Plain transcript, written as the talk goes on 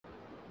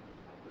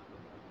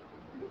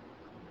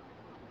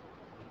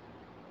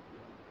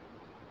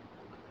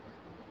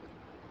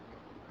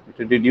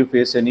Did you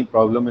face any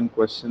problem in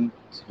question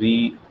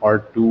 3 or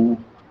 2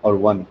 or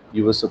 1?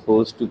 You were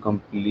supposed to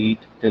complete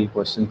till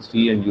question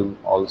 3, and you're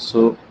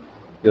also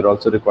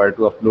required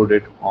to upload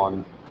it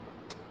on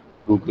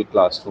Google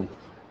Classroom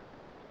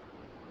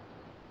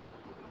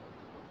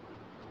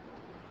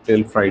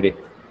till Friday.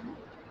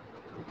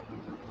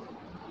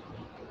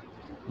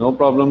 No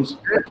problems.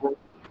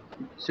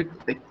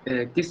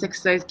 किस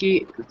exercise की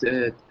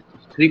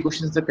 3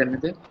 questions तक करने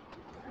थे?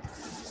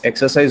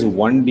 Exercise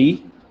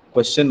 1D,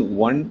 question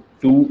 1,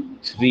 2,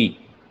 3.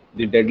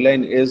 The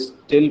deadline is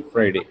till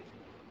Friday.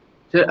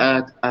 Sir,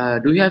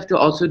 do you have to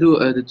also do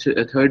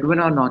the third one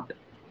or not?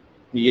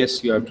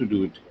 Yes, you have to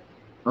do it.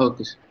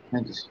 Okay, sir.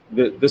 Thank you,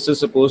 sir. This is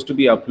supposed to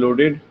be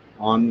uploaded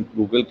on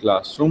Google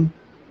Classroom.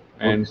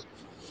 And Okay.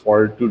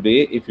 for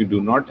today, if you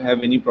do not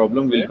have any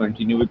problem, we'll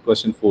continue with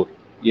question 4.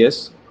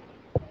 Yes?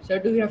 Sir,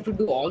 do we have to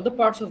do all the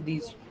parts of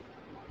these?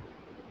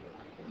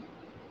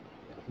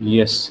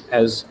 Yes,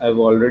 as I've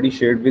already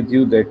shared with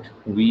you that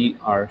we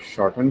are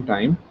short on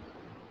time.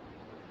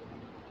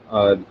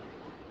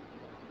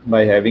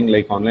 By having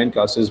like online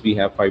classes, we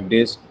have 5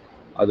 days.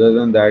 Other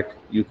than that,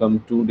 you come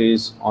 2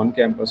 days on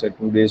campus and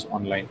 2 days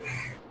online.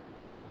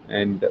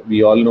 And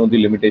we all know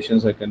the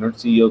limitations. I cannot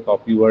see your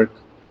copy work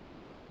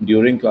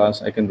during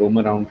class. I can roam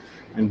around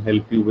and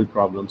help you with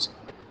problems.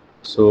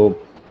 So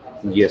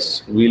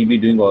yes, we'll be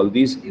doing all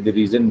these. The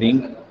reason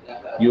being,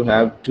 you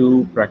have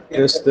to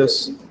practice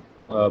this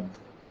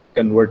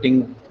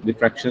converting the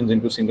fractions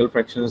into single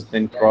fractions,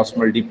 then cross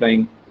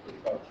multiplying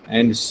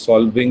and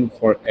solving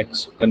for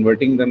x,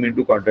 converting them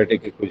into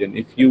quadratic equation.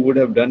 If you would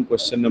have done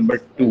question number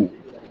 2,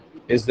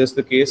 is this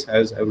the case?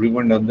 Has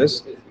everyone done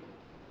this?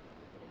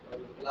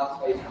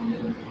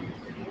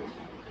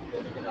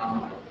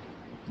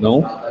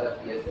 No?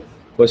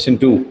 Question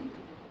 2.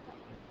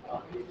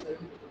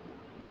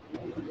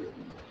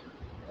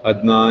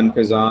 Adnan,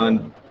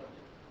 Fazan,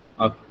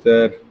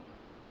 Akhtar,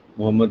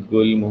 Muhammad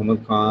Gul,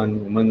 Muhammad Khan,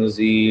 Muhammad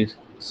Nazir,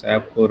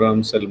 Saif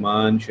Khurram,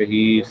 Salman,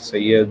 Shahir,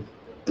 Sayyid.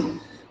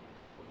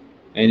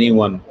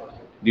 Anyone?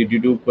 Did you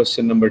do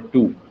question number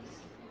 2?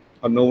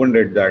 Or no one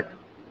did that?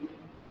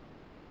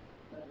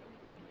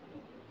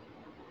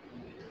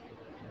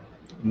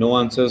 No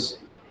answers.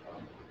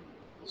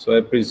 So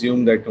I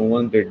presume that no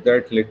one did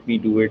that. Let me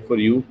do it for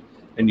you,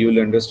 and you will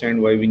understand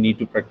why we need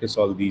to practice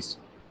all these.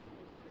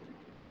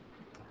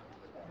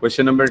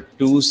 Question number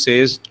 2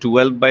 says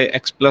 12 by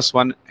x plus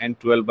 1 and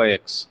 12 by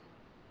x.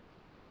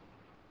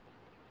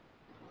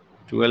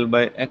 12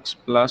 by x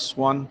plus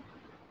 1,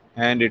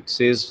 and it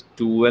says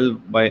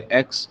 12 by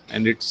x,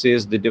 and it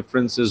says the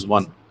difference is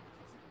 1.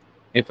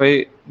 If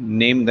I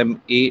name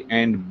them A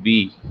and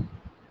B,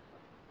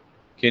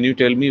 can you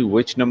tell me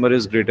which number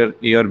is greater,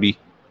 A or B?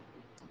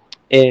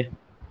 A.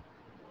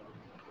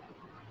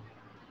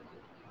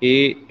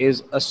 A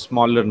is a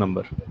smaller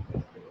number.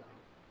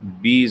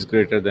 B is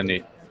greater than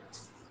A.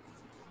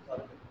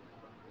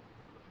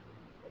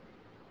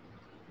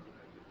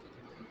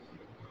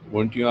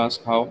 Won't you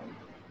ask how?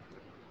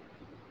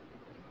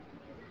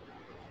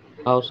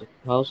 How, sir?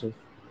 How, sir?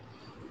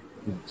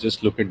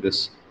 Just look at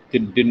this. The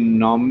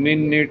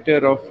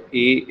denominator of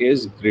A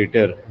is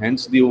greater,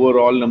 hence the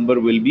overall number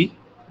will be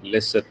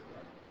lesser.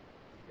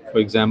 For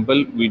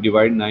example, we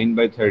divide 9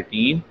 by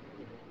 13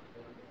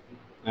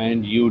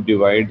 and you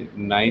divide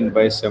 9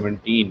 by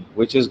 17.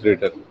 Which is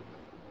greater?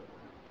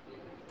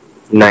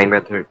 9 by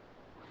 13.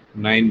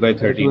 9 by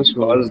 13,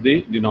 because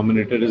the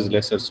denominator is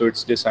lesser. So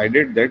it's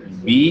decided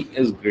that B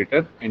is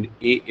greater and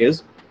A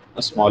is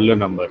a smaller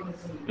number.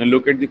 Now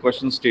look at the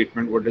question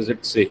statement. What does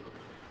it say?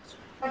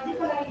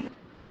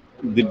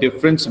 The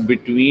difference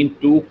between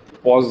two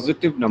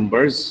positive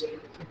numbers,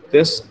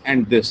 this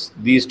and this,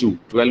 these two,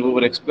 12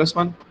 over x plus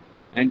 1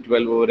 and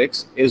 12 over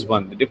x is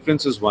 1. The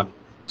difference is 1.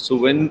 So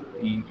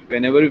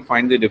whenever we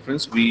find the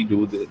difference, we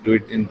do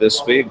it in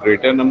this way: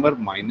 greater number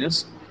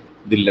minus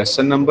the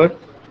lesser number,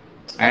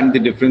 and the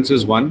difference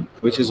is 1,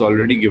 which is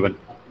already given.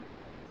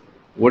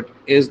 What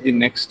is the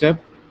next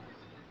step?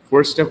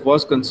 First step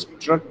was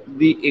construct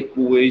the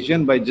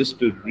equation by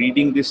just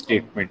reading the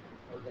statement.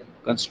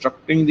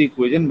 Constructing the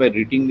equation by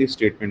reading the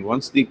statement.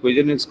 Once the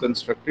equation is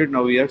constructed,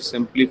 now we are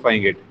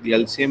simplifying it. The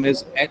LCM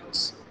is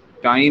x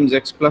times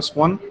x plus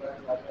 1.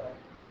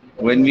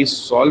 When we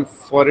solve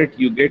for it,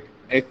 you get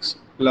x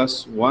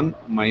plus 1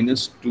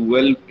 minus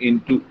 12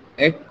 into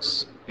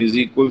x is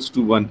equals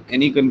to 1.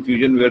 Any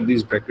confusion where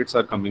these brackets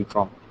are coming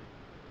from?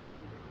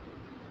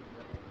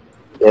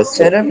 Yes,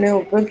 sir. Sir आपने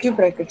ऊपर क्यों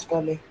brackets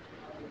डाले?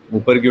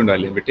 ऊपर क्यों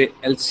डाले बेटे?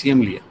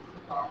 LCM लिया,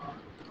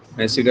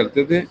 ऐसे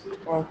करते थे.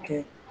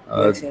 Okay.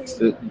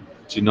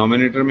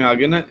 Denominator में आ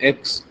गया ना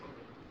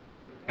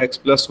x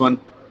plus 1,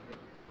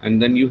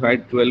 and then you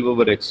had 12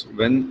 over x.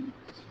 When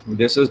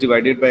this is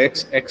divided by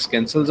x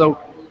cancels out,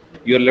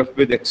 you are left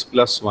with x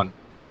plus 1.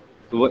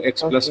 तो वो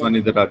x plus 1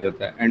 इधर आ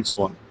जाता है, and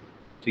so on.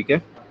 ठीक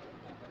है?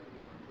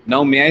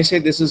 Now may I say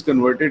this is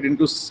converted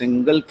into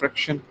single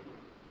fraction?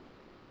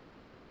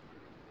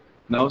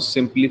 Now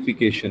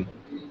simplification.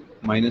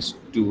 Minus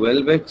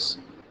 12x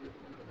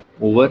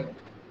over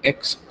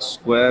x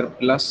square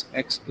plus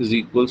x is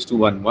equals to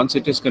 1. Once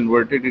it is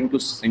converted into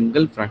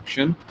single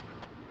fraction,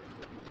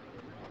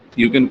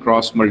 you can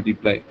cross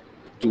multiply.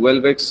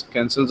 12x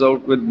cancels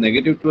out with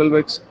negative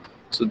 12x.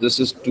 So this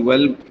is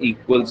 12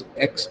 equals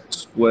x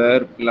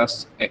square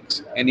plus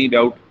x. Any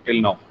doubt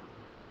till now?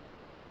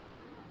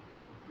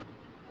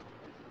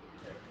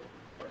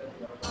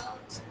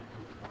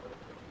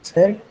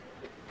 Sir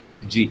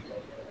ji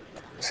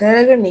sir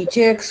अगर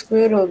नीचे x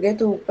square हो गया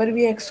तो ऊपर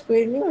भी x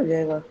square नहीं हो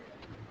जाएगा?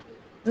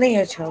 नहीं,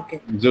 अच्छा ओके,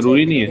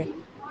 जरूरी नहीं है.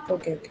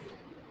 Okay okay.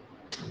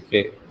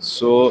 Okay,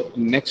 so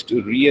next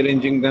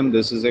rearranging them,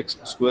 this is x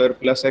square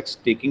plus x,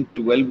 taking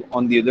 12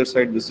 on the other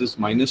side, this is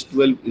minus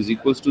 12 is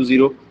equals to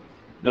 0.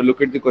 Now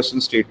look at the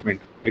question statement.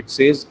 It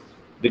says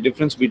the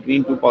difference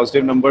between two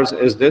positive numbers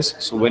is this.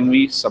 So when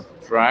we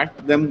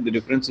subtract them, the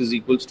difference is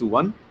equals to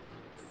 1.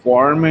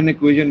 Form an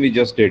equation we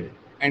just did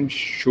and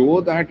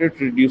show that it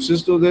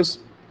reduces to this.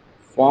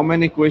 Form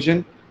an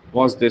equation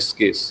was this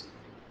case.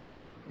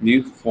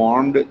 We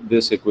formed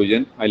this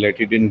equation,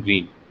 highlighted in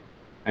green,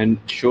 and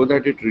show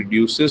that it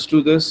reduces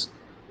to this,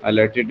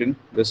 highlighted in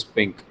this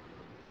pink.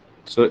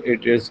 So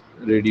it is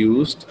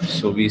reduced,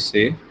 so we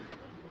say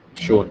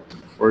shown.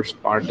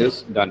 First part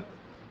is done.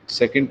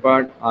 Second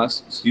part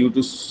asks you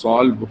to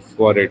solve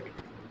for it.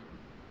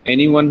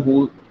 Anyone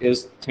who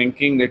is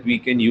thinking that we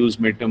can use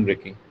midterm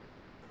breaking?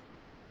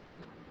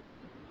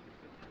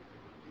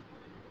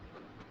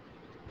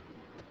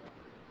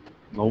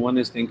 No one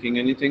is thinking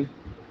anything.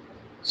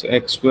 So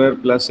x square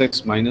plus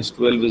x minus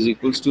 12 is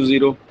equals to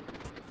 0.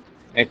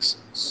 X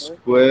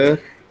square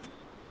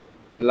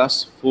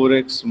plus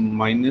 4x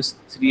minus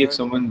 3x.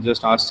 Someone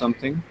just asked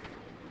something.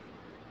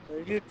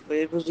 Sir, ये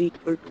 12 is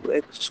equal to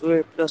x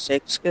square plus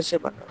x कैसे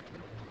बना?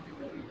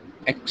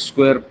 x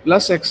square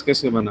plus x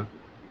कैसे बना?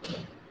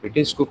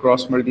 बेटे इसको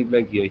cross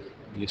multiply किया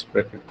ही, इस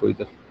bracket को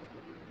इधर,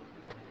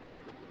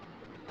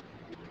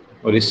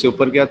 और इससे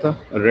ऊपर क्या था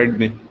रेड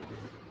में?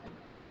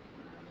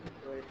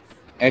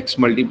 x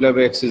multiplied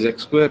by x is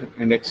x square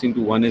and x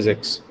into 1 is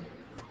x.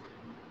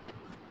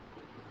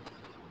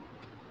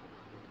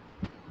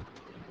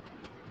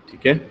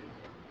 ठीक है,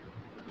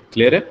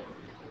 क्लियर है?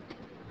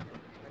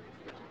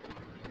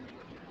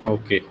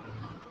 Okay,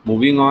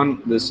 moving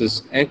on, this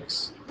is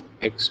x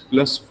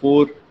plus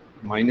 4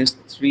 minus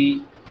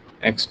 3,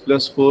 x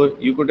plus 4.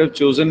 You could have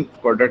chosen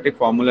quadratic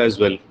formula as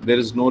well. There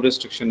is no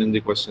restriction in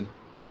the question.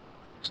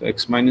 So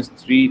x minus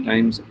 3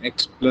 times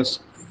x plus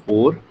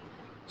 4.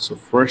 So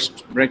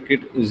first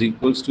bracket is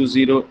equals to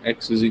 0,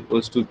 x is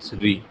equals to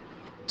 3.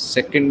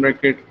 Second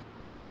bracket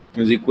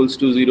is equals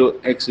to 0,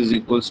 x is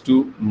equals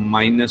to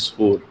minus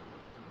 4.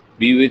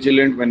 Be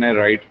vigilant when I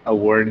write a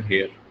word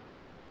here.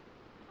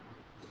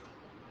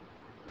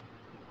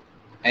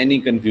 Any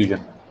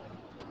confusion?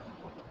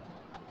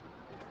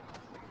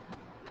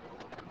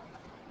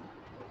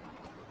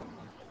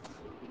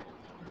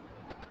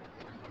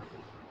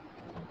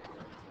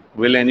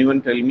 Will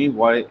anyone tell me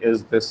why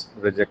is this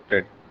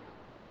rejected?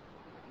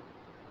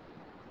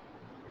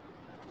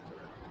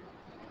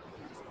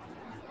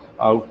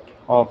 Out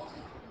of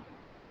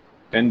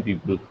 10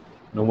 people,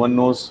 no one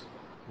knows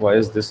why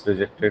is this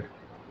rejected.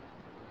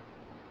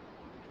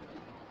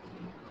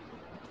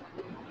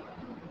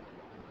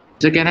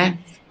 So can I?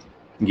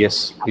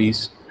 Yes,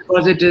 please.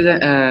 Because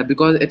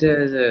it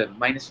is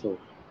minus 4.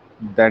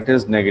 That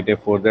is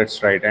negative 4,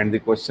 that's right. And the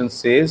question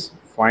says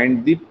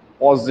find the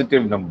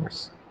positive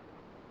numbers.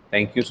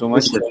 Thank you so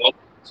much.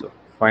 So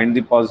find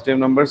the positive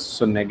numbers.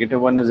 So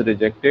negative 1 is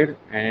rejected,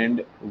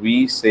 and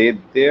we say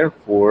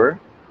therefore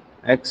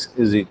x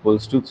is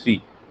equals to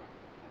 3.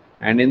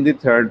 And in the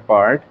third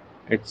part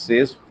it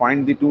says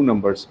find the two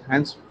numbers,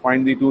 hence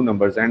find the two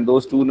numbers, and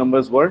those two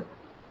numbers were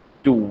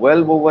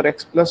 12 over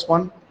x plus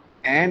 1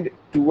 and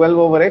 12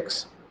 over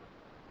x.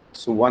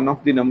 So one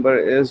of the number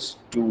is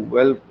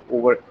 12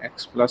 over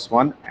x plus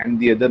 1 and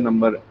the other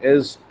number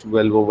is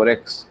 12 over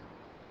x.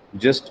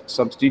 Just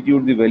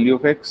substitute the value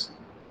of x,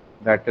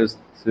 that is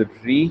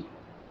 3,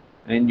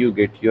 and you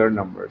get your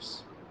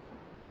numbers.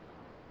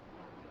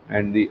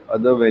 And the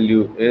other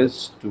value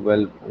is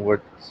 12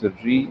 over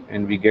 3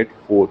 and we get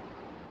 4.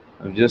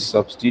 I've just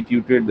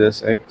substituted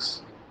this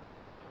x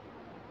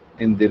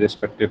in the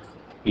respective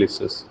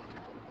places.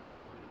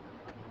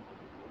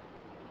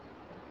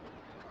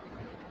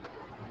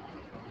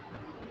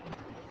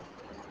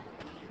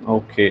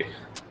 Okay,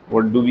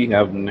 what do we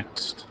have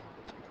next?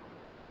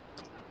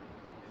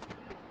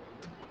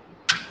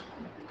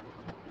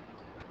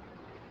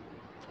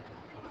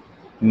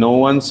 No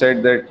one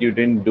said that you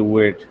didn't do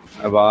it.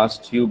 I've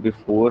asked you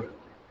before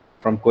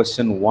from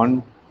question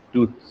 1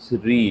 to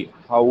 3.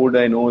 How would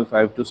I know if I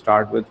have to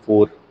start with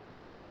 4?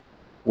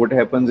 What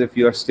happens if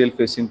you are still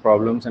facing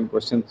problems in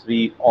question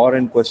 3 or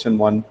in question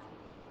 1?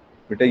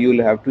 Beta, you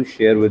will have to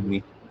share with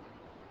me.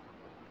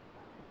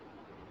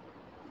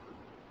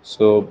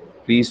 So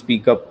please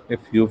speak up if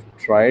you've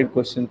tried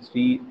question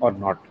 3 or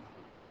not.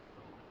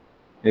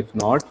 If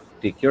not,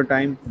 take your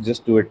time,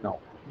 just do it now.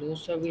 No,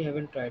 sir, we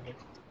haven't tried it.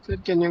 Sir,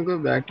 can you go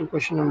back to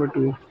question number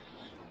 2?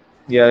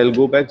 Yeah, I'll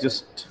go back.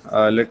 Just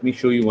let me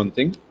show you one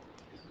thing.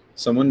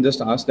 Someone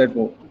just asked that,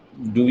 "Oh,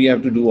 do we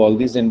have to do all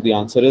these?" And the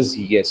answer is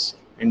yes.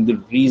 And the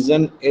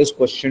reason is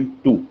question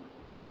 2.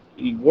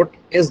 What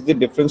is the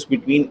difference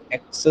between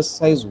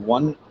exercise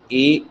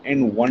 1A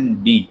and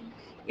 1D?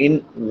 In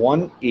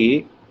 1A,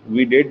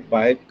 we did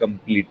by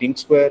completing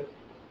square,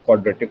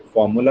 quadratic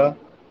formula,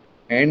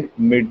 and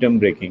midterm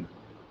breaking.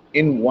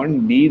 In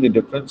 1D, the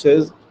difference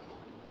is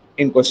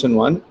in question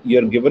 1,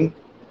 you're given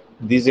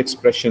these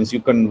expressions, you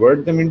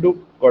convert them into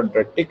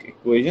quadratic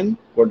equation,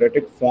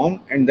 quadratic form,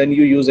 and then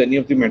you use any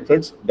of the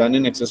methods done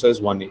in exercise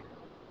 1A.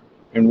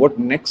 And what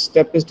next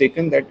step is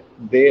taken, that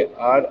they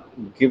are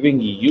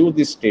giving you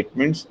the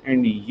statements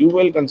and you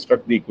will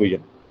construct the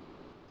equation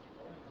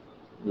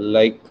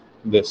like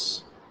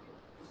this.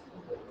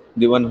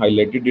 The one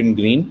highlighted in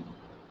green,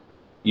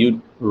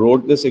 you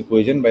wrote this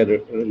equation by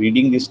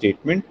reading the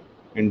statement,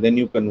 and then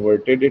you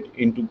converted it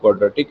into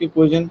quadratic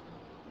equation.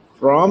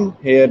 From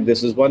here,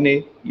 this is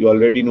 1A, you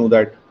already know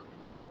that.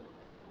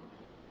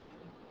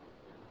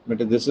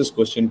 But this is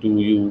question 2,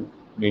 you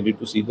needed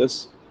to see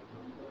this.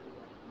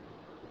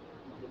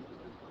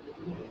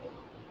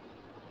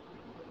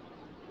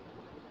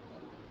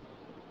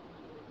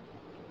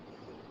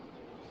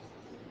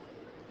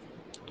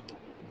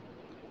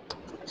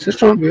 So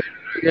from where do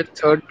we get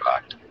third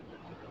part?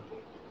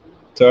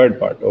 Third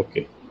part,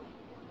 okay.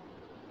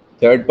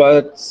 Third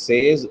part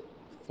says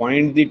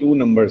find the two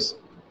numbers.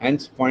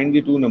 Hence, find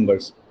the two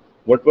numbers.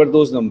 What were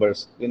those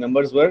numbers? The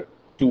numbers were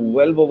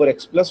 12 over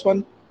x plus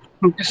 1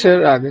 Okay,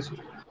 sir, आगे sir.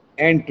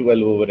 and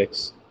 12 over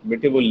x.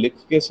 बेटे वो लिख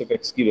के सिर्फ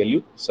x की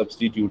value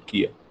substitute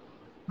किया.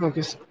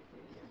 Okay, sir.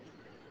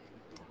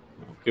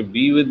 Okay,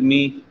 be with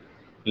me.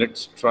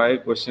 Let's try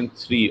question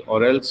 3,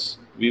 or else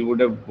we would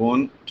have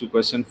gone to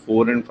question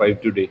 4 and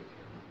 5 today.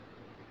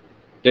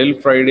 Till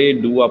Friday,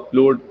 do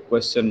upload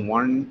question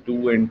 1,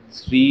 2, and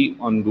 3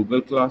 on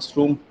Google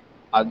Classroom.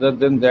 Other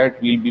than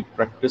that, we'll be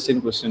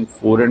practicing question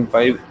 4 and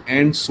 5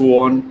 and so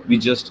on. We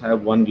just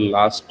have one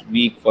last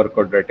week for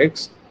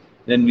quadratics.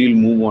 Then we'll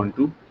move on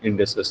to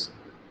indices.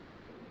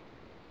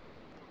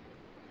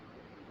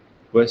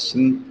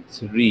 Question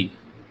 3.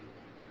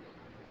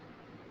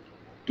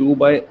 2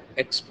 by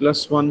x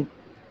plus 1.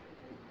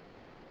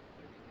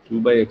 2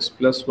 by x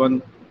plus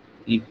 1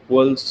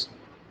 equals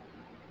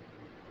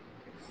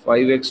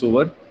 5x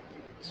over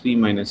 3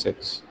 minus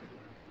x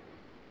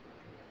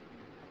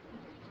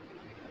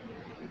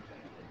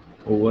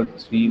over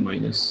 3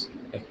 minus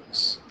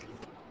x.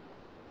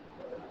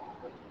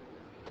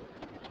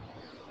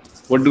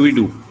 What do we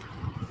do?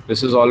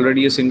 This is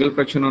already a single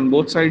fraction on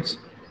both sides.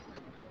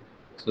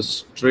 So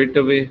straight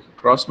away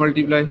cross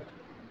multiply.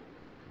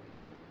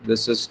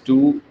 This is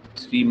 2,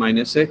 3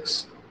 minus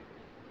x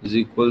is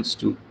equals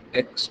to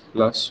x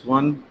plus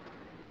 1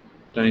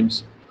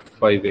 times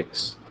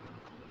 5x.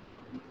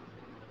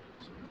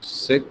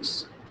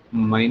 6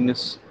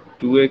 minus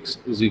 2x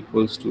is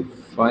equals to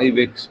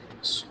 5x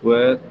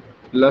square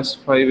plus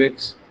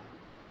 5x.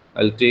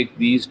 I'll take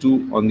these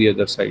two on the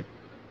other side.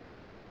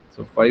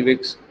 So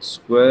 5x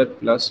square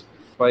plus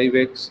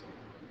 5x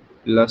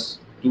plus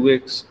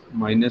 2x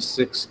minus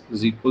 6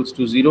 is equals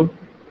to 0.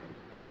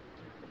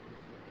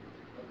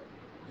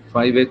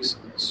 5x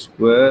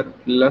square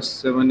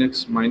plus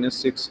 7x minus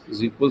 6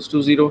 is equals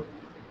to 0.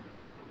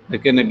 I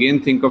can again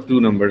think of two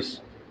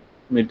numbers.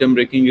 Midterm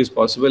breaking is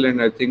possible,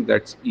 and I think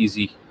that's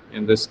easy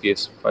in this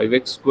case.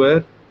 5x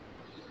square,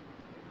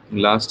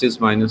 last is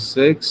minus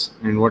 6,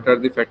 and what are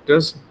the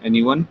factors?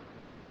 Anyone?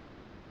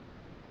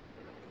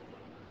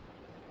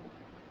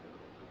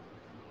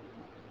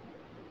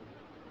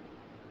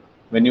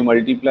 When you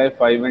multiply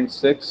 5 and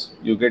 6,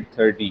 you get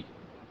 30.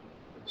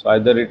 So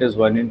either it is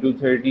 1 into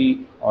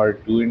 30 or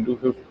 2 into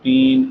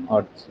 15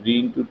 or 3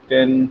 into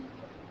 10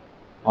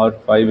 or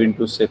 5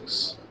 into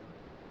 6.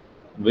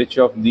 Which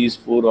of these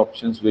four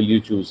options will you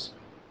choose?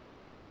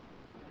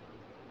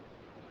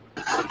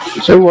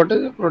 So what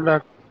is the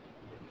product?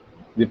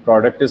 The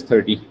product is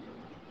 30.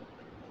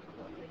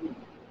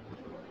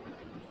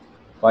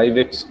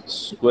 5x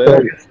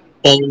square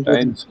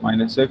times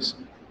minus x,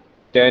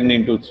 10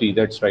 into 3,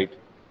 that's right.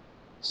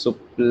 So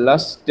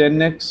plus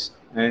 10x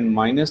and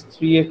minus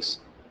 3x,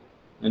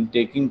 and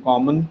taking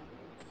common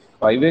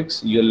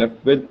 5x, you're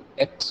left with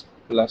x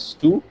plus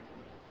 2,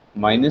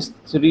 minus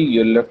 3,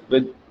 you're left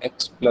with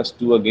x plus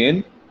 2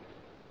 again.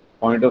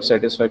 Point of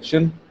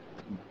satisfaction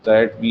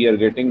that we are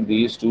getting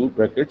these two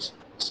brackets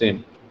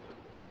same.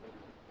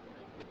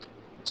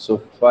 So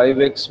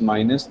 5x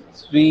minus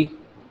 3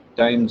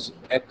 times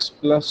x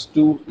plus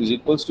 2 is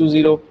equals to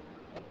 0.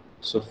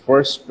 So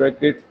first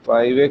bracket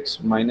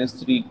 5x minus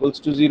 3 equals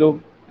to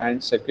 0,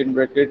 and second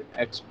bracket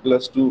x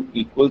plus 2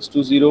 equals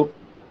to 0.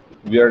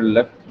 We are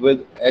left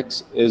with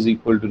x is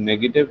equal to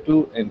negative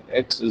 2 and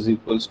x is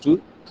equals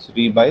to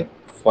 3 by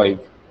 5.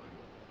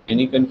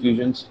 Any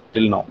confusions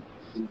till now?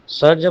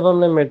 Sir जब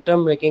हमने mid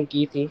term breaking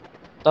की थी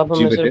तब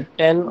जी हमने बेटे, सिर्फ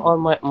 10 और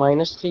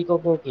 -3 को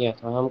क्यों किया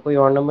था? हम कोई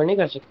और नंबर नहीं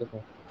कर सकते थे?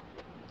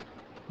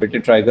 बेटे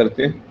ट्राई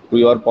करते,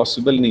 कोई और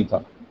पॉसिबल नहीं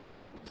था.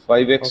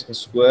 5x Okay.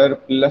 Square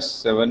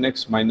plus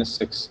 7x minus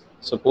 6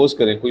 suppose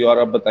करें, कोई और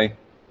आप बताएं.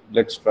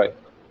 Let's try.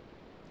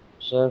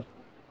 Sir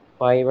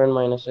 5 and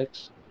minus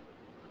 6.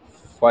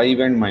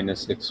 5 and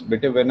minus 6.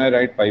 बेटे when I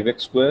write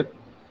 5x square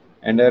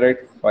and I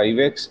write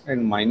 5x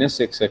and minus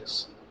 6x,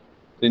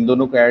 तो इन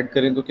दोनों को ऐड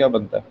करें तो क्या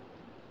बनता है?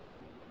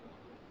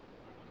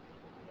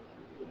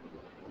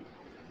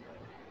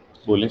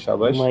 बोले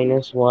शाबाश।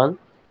 -1.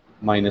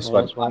 -1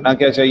 -1. आना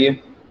क्या चाहिए?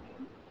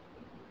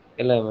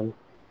 11.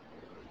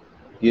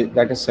 ये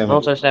दैट इज 7।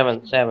 No, sir,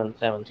 7. 7.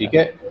 7. ठीक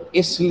है,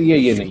 इसलिए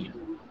ये नहीं है।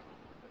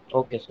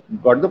 Okay, sir.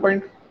 Got the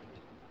point?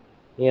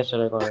 Yes, sir,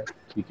 I got it.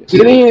 ठीक है।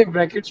 ये नहीं, ये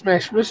ब्रैकेट्स में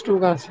x+2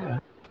 कहाँ से है?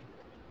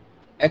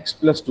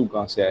 x+2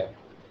 कहाँ से आया?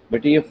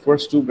 बेटे ये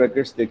फर्स्ट टू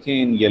ब्रैकेट्स देखें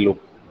इन येलो,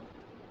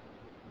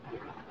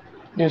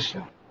 यस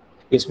सर।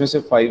 इसमें से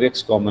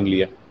 5x कॉमन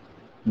लिया,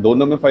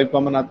 दोनों में 5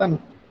 कॉमन आता है ना,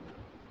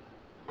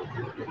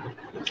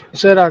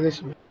 सर आगे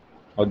से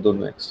और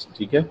दोनों x।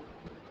 ठीक है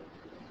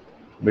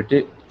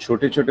बेटे,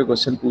 छोटे छोटे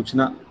क्वेश्चन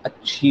पूछना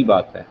अच्छी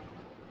बात है,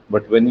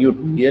 बट व्हेन यू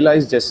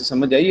रियलाइज, जैसे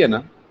समझ आई है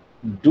ना,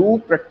 do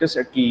practice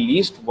at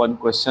least one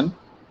question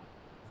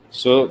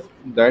so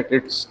that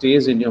it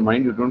stays in your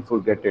mind, you don't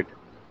forget it.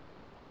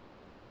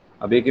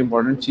 अब एक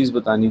इम्पॉर्टेंट चीज़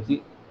बतानी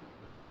थी,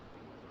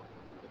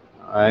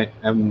 आई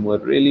एम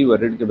रियली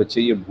वरिड के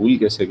बच्चे ये भूल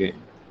कैसे गए।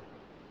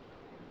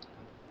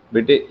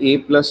 बेटे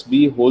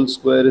a+b whole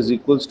square is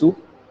equals to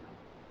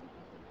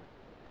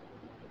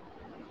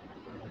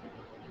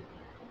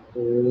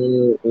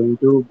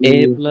A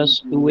plus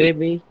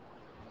 2ab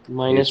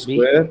minus b.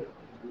 Square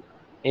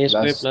A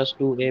square plus plus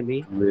 2ab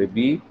b plus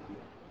b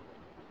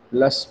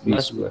plus b.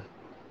 square,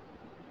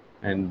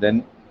 and then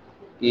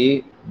a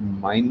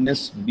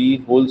minus b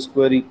whole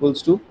square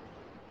equals to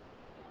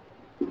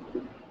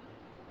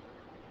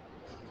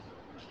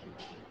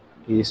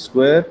a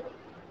square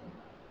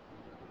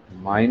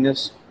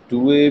minus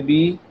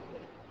 2ab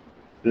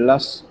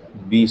plus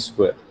b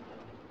square,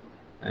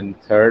 and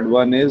third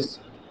one is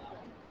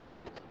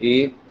a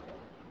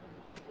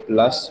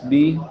plus b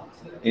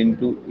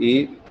into a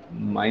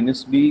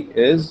minus b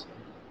is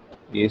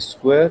a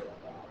square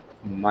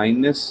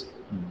minus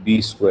b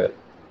square।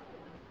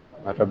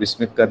 और अब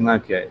इसमें करना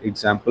क्या है?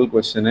 Example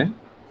question है,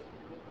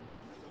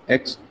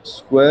 x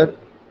square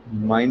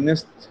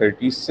minus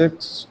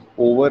 36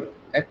 over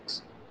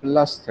x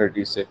plus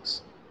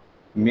 36।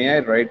 May I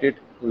right it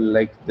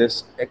like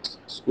this, x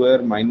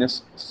square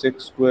minus 6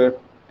 square?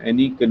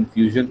 Any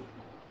confusion?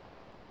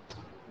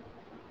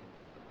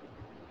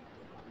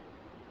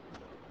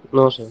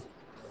 No, sir.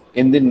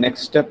 In the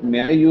next step,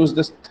 may I use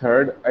this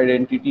third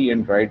identity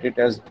and write it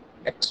as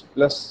x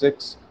plus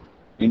 6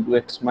 into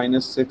x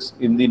minus 6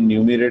 in the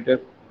numerator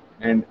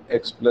and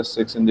x plus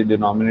 6 in the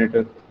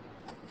denominator?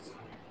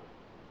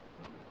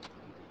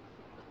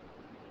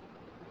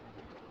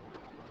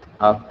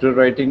 After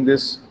writing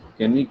this,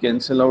 can we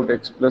cancel out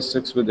x plus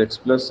 6 with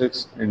x plus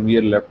 6 and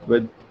we are left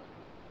with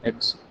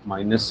x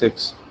minus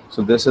 6?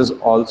 So this is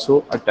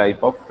also a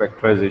type of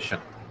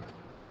factorization.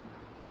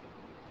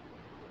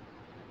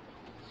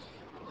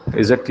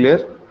 Is it clear?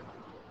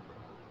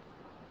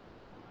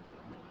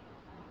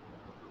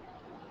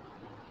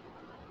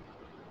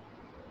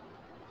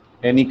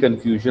 Any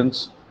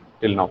confusions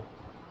till now?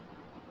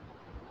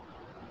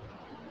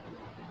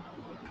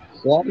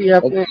 ये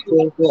आपने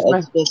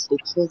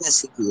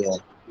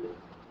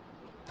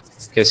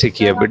कैसे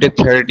किया बेटे?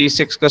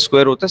 36 का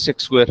square होता है 6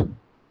 square.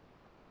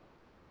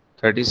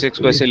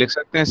 36 को ऐसे लिख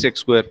सकते हैं 6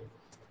 square.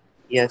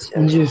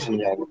 Ji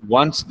sir.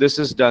 Once this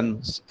is done,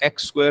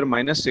 x square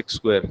minus 6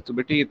 square, तो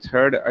बेटे ये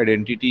थर्ड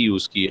आइडेंटिटी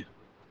यूज की है,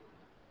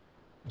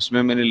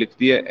 उसमें मैंने लिख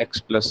दिया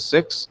x plus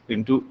 6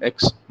 into x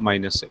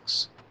minus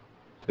 6।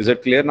 Is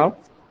it clear now?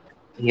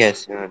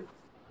 Yes, sir.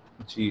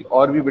 जी,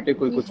 और भी बेटे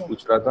कोई कुछ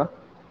पूछ रहा था?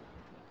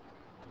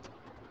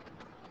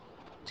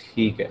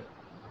 ठीक है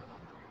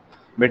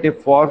बेटे,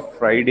 for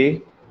Friday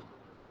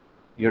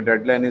your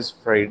deadline is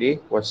Friday.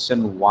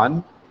 Question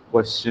 1,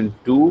 question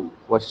 2,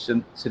 question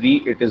 3,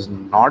 it is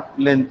not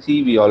lengthy.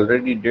 We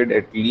already did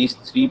at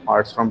least 3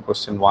 parts from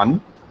question 1.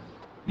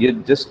 You're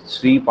just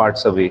 3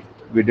 parts away.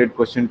 We did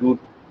question 2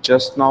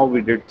 just now,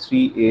 we did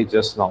 3a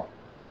just now.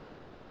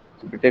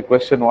 So we take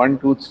question 1,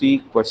 2, 3,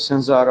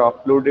 questions are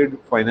uploaded,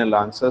 final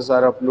answers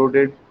are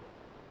uploaded.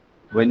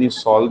 When you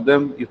solve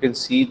them, you can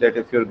see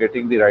that if you're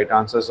getting the right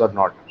answers or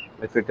not.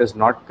 If it is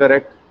not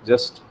correct,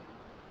 just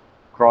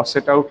cross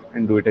it out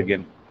and do it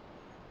again.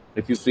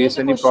 If you face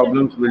any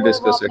problems, we'll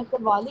discuss it.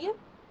 करवा लिया?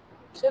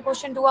 Sir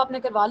question 2 आपने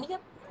करवा लिया?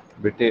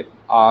 बेटे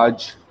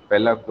आज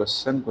पहला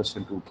question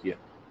 2 किया,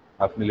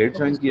 आपने लेट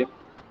ज्वाइन किया?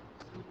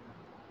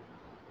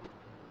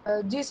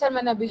 जी सर,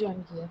 मैंने अभी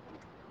ज्वाइन किया।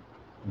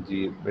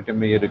 जी बेटे,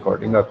 मैं ये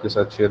रिकॉर्डिंग आपके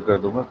साथ शेयर कर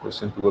दूंगा।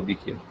 क्वेश्चन 2 अभी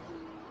किया।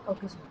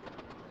 Okay sir.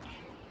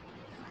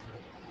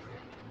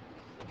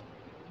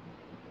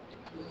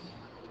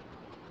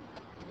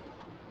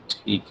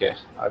 ठीक है,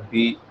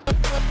 अभी